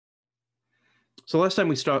So last time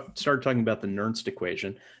we started talking about the Nernst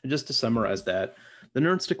equation, and just to summarize that, the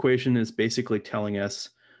Nernst equation is basically telling us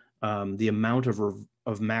the amount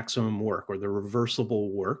of maximum work, or the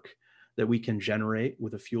reversible work, that we can generate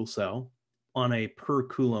with a fuel cell on a per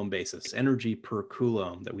coulomb basis, energy per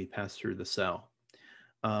coulomb that we pass through the cell.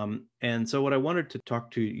 And so what I wanted to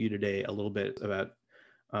talk to you today a little bit about,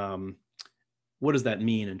 what does that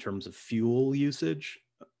mean in terms of fuel usage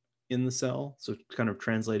in the cell? So kind of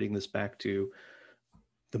translating this back to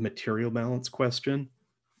the material balance question,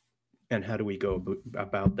 and how do we go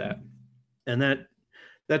about that? And that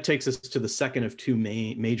takes us to the second of two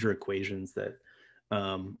major equations that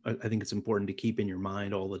I think it's important to keep in your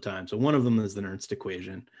mind all the time. So one of them is the Nernst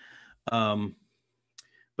equation,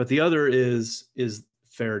 but the other is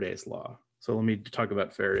Faraday's law. So let me talk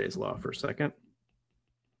about Faraday's law for a second.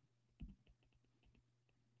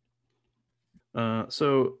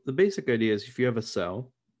 So the basic idea is if you have a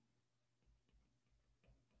cell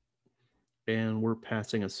and we're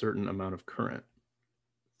passing a certain amount of current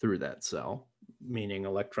through that cell, meaning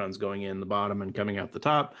electrons going in the bottom and coming out the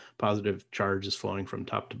top, positive charge is flowing from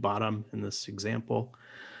top to bottom in this example.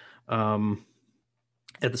 At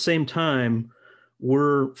the same time,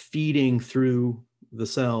 we're feeding through the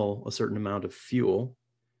cell a certain amount of fuel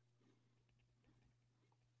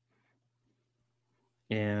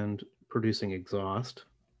and producing exhaust.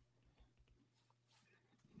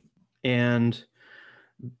 And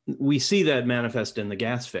we see that manifest in the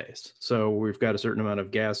gas phase. So we've got a certain amount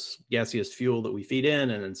of gaseous fuel that we feed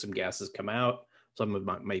in, and then some gases come out. Some of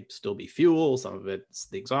it might still be fuel, some of it's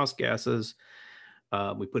the exhaust gases.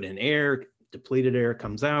 We put in air, depleted air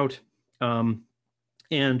comes out.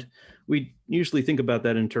 And we usually think about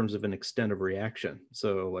that in terms of an extent of reaction.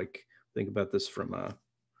 So like think about this from a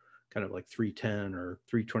kind of like 310 or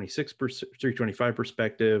 325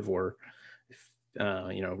 perspective, or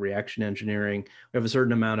reaction engineering. We have a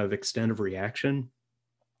certain amount of extent of reaction,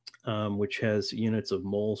 which has units of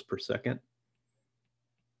moles per second,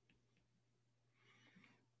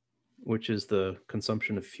 which is the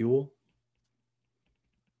consumption of fuel.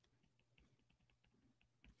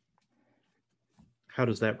 How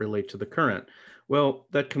does that relate to the current? Well,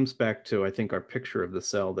 that comes back to, I think, our picture of the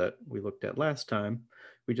cell that we looked at last time.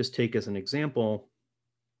 We just take as an example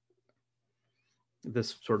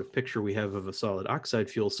this sort of picture we have of a solid oxide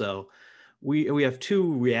fuel cell. We have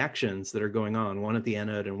two reactions that are going on, one at the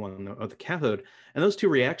anode and one at the cathode. And those two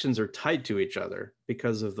reactions are tied to each other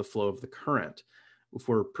because of the flow of the current. If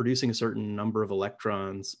we're producing a certain number of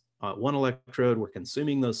electrons, one electrode, we're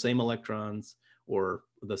consuming those same electrons, or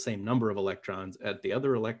the same number of electrons at the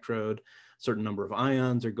other electrode. A certain number of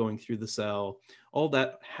ions are going through the cell. All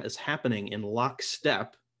that is happening in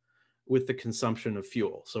lockstep with the consumption of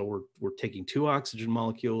fuel. So we're taking 2 oxygen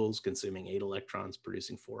molecules, consuming 8 electrons,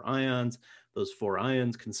 producing 4 ions. Those 4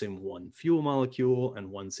 ions consume 1 fuel molecule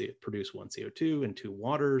and produce 1 CO2 and 2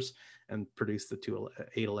 waters, and produce the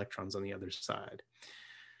 8 electrons on the other side.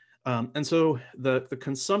 And so the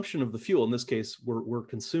consumption of the fuel, in this case, we're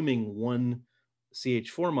consuming 1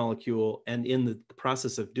 CH4 molecule, and in the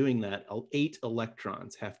process of doing that, 8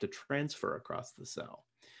 electrons have to transfer across the cell.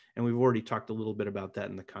 And we've already talked a little bit about that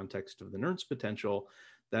in the context of the Nernst potential.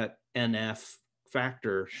 That NF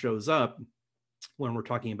factor shows up when we're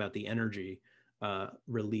talking about the energy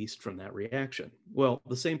released from that reaction. Well,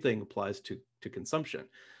 the same thing applies to consumption.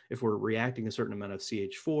 If we're reacting a certain amount of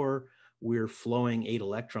CH4, we're flowing 8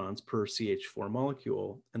 electrons per CH4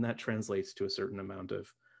 molecule, and that translates to a certain amount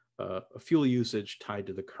of fuel usage tied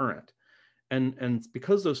to the current. And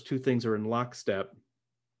because those two things are in lockstep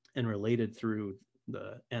and related through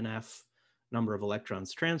the NF number of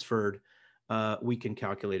electrons transferred, we can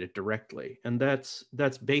calculate it directly. And that's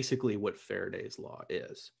basically what Faraday's law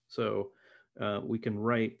is. So we can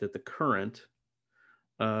write that the current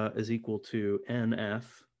is equal to NF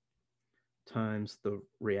times the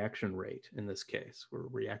reaction rate. In this case, we're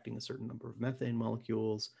reacting a certain number of methane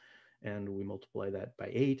molecules, and we multiply that by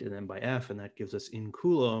 8 and then by F, and that gives us in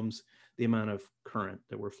coulombs the amount of current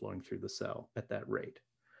that we're flowing through the cell at that rate.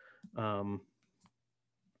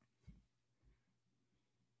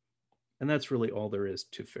 And that's really all there is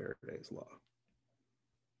to Faraday's law.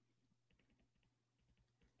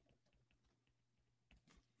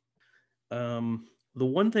 The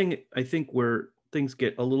one thing I think where things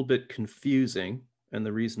get a little bit confusing, and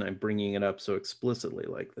the reason I'm bringing it up so explicitly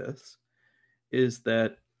like this, is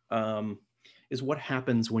that is what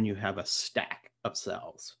happens when you have a stack of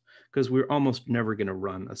cells. Because we're almost never going to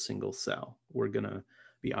run a single cell. We're going to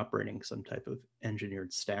be operating some type of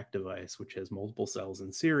engineered stack device, which has multiple cells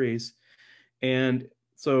in series. And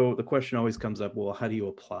so the question always comes up, well, how do you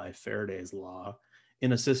apply Faraday's law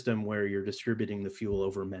in a system where you're distributing the fuel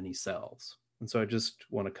over many cells. And so I just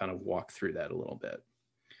want to kind of walk through that a little bit.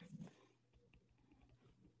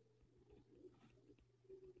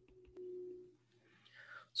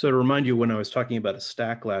 So to remind you, when I was talking about a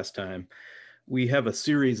stack last time, we have a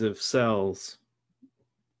series of cells.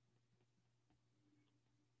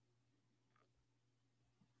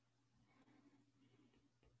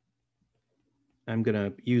 I'm going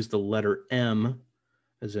to use the letter M,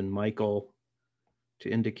 as in Michael, to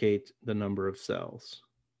indicate the number of cells.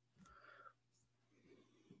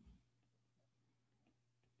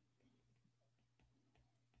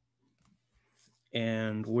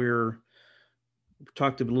 And we've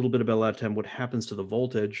talked a little bit about last time what happens to the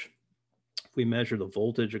voltage. If we measure the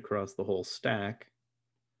voltage across the whole stack,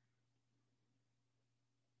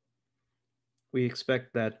 we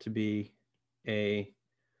expect that to be the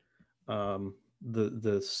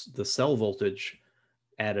cell voltage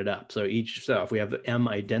added up. So each cell, if we have M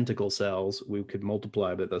identical cells, we could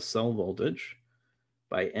multiply by the cell voltage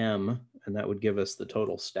by M, and that would give us the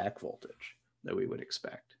total stack voltage that we would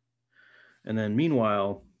expect. And then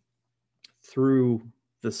meanwhile, through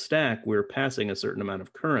the stack, we're passing a certain amount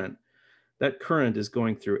of current. That current is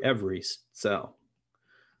going through every cell.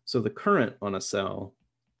 So the current on a cell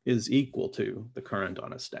is equal to the current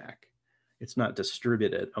on a stack. It's not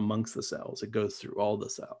distributed amongst the cells. It goes through all the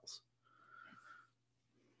cells.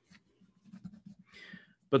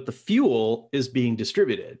 But the fuel is being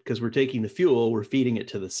distributed because we're taking the fuel, we're feeding it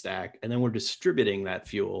to the stack, and then we're distributing that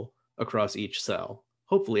fuel across each cell,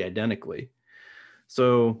 hopefully identically.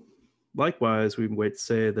 So likewise, we might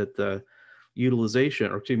say that the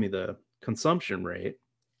utilization, or excuse me, the consumption rate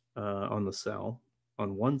on the cell,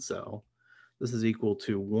 on one cell, this is equal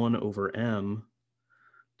to 1 over M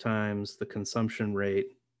times the consumption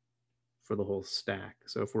rate for the whole stack.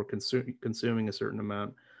 So if we're consuming a certain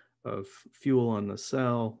amount of fuel on the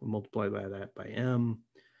cell, we'll multiply by that by M,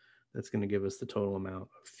 that's going to give us the total amount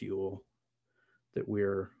of fuel that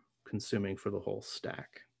we're consuming for the whole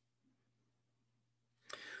stack.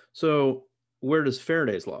 So where does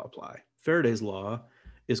Faraday's law apply? Faraday's law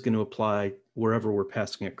is going to apply wherever we're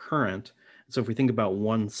passing a current. So if we think about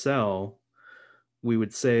one cell, we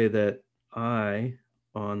would say that I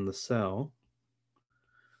on the cell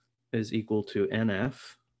is equal to NF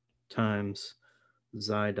times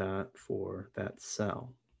xi dot for that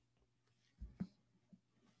cell.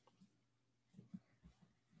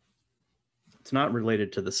 It's not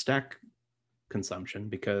related to the stack consumption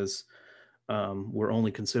because we're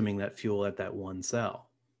only consuming that fuel at that one cell.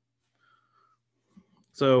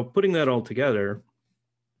 So putting that all together,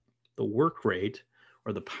 the work rate,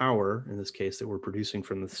 or the power, in this case, that we're producing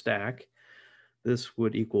from the stack, this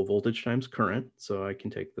would equal voltage times current. So I can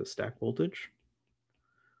take the stack voltage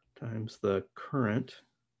times the current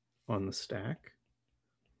on the stack.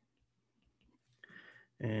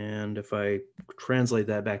 And if I translate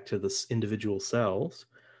that back to the individual cells,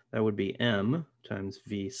 that would be M times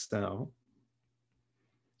V cell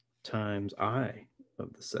times I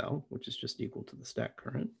of the cell, which is just equal to the stack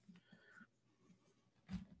current.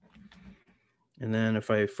 And then if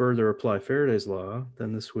I further apply Faraday's law,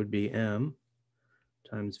 then this would be M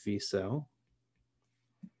times V cell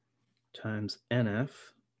times NF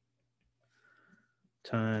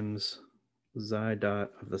times xi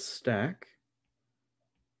dot of the stack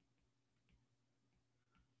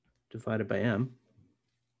divided by M.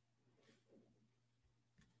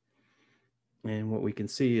 And what we can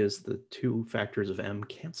see is the two factors of M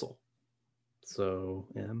cancel. So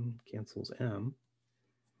M cancels M.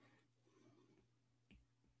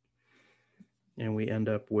 And we end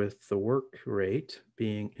up with the work rate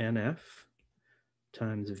being NF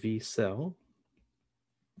times V cell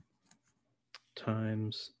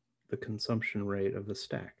times the consumption rate of the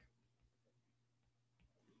stack,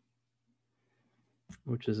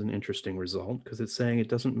 which is an interesting result because it's saying it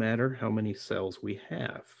doesn't matter how many cells we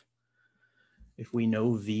have. If we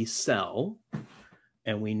know V cell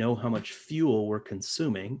and we know how much fuel we're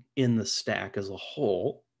consuming in the stack as a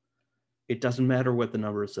whole, it doesn't matter what the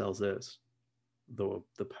number of cells is, though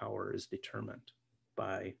the power is determined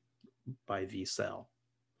by V cell,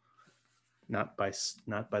 not by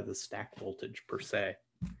the stack voltage per se.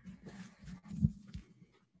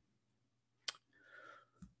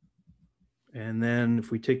 And then if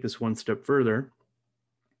we take this one step further,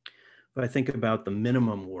 if I think about the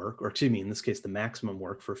minimum work, or excuse me, in this case, the maximum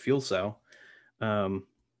work for a fuel cell, the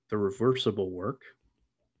reversible work,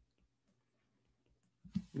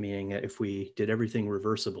 meaning if we did everything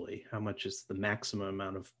reversibly, how much is the maximum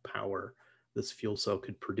amount of power this fuel cell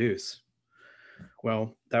could produce?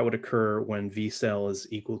 Well, that would occur when V cell is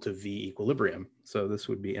equal to V equilibrium. So this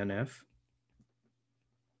would be NF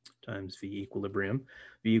times V equilibrium.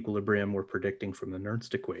 V equilibrium we're predicting from the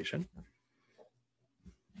Nernst equation,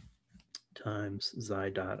 times xi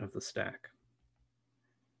dot of the stack.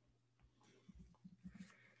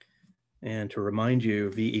 And to remind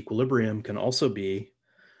you, V equilibrium can also be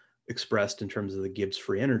expressed in terms of the Gibbs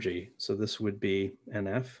free energy. So this would be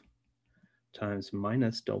NF times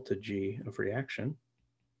minus delta G of reaction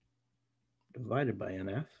divided by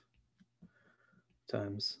NF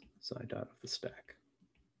times xi dot of the stack.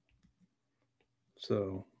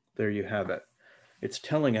 So there you have it. It's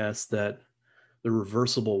telling us that the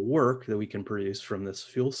reversible work that we can produce from this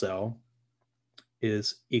fuel cell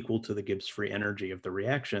is equal to the Gibbs free energy of the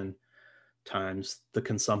reaction times the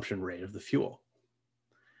consumption rate of the fuel.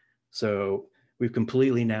 So we've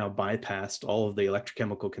completely now bypassed all of the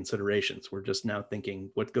electrochemical considerations. We're just now thinking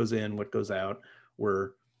what goes in, what goes out.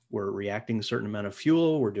 We're reacting a certain amount of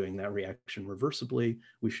fuel. We're doing that reaction reversibly.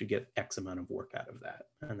 We should get X amount of work out of that.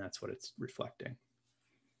 And that's what it's reflecting.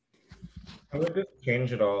 How would this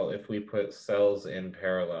change at all if we put cells in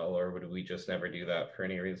parallel, or would we just never do that for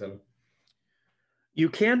any reason? You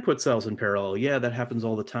can put cells in parallel. Yeah, that happens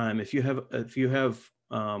all the time. If you have if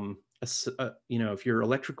your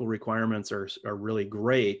electrical requirements are really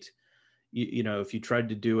great, if you tried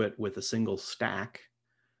to do it with a single stack,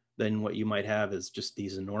 then what you might have is just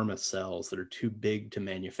these enormous cells that are too big to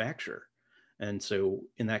manufacture. And so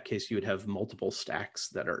in that case, you would have multiple stacks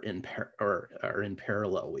that are in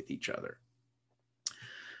parallel with each other.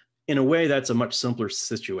 In a way, that's a much simpler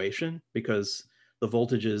situation because the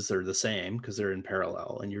voltages are the same because they're in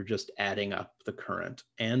parallel, and you're just adding up the current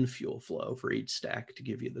and fuel flow for each stack to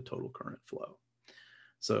give you the total current flow.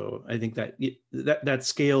 So I think that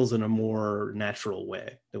scales in a more natural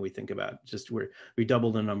way than we think about. Just where we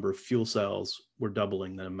double the number of fuel cells, we're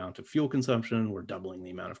doubling the amount of fuel consumption, we're doubling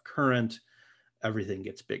the amount of current. Everything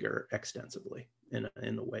gets bigger extensively in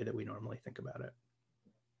the way that we normally think about it.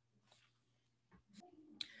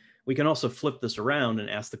 We can also flip this around and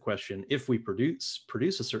ask the question, if we produce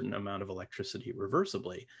a certain amount of electricity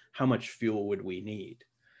reversibly, how much fuel would we need?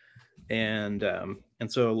 And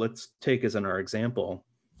so let's take as in our example,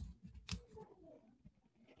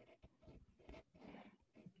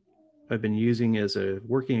 I've been using as a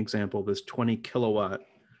working example this 20 kilowatt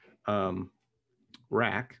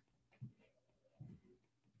rack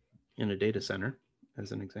in a data center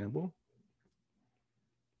as an example.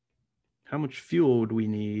 How much fuel would we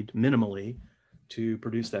need minimally to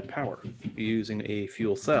produce that power using a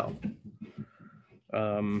fuel cell?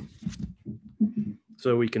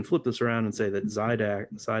 So we can flip this around and say that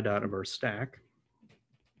xi dot of our stack,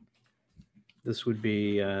 this would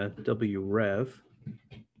be W rev.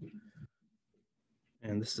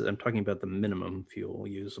 And this is, I'm talking about the minimum fuel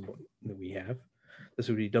usable that we have. This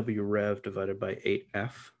would be W rev divided by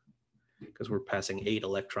 8F, because we're passing 8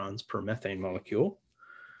 electrons per methane molecule,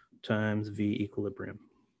 times V equilibrium.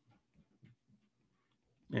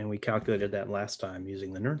 And we calculated that last time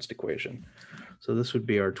using the Nernst equation. So this would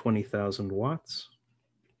be our 20,000 watts.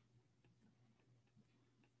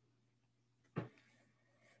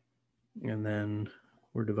 And then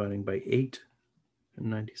we're dividing by 8, and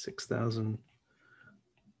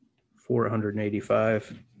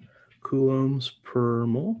 96,485 coulombs per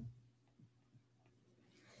mole.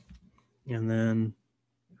 And then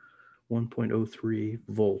 1.03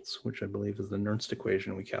 volts, which I believe is the Nernst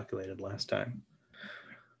equation we calculated last time.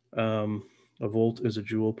 A volt is a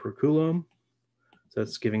joule per coulomb. So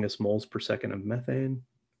that's giving us moles per second of methane.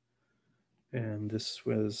 And this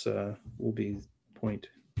was will be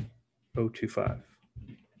 0.025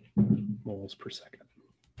 moles per second.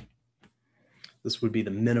 This would be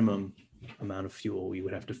the minimum amount of fuel we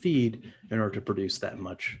would have to feed in order to produce that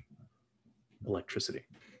much electricity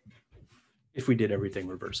if we did everything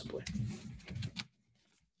reversibly.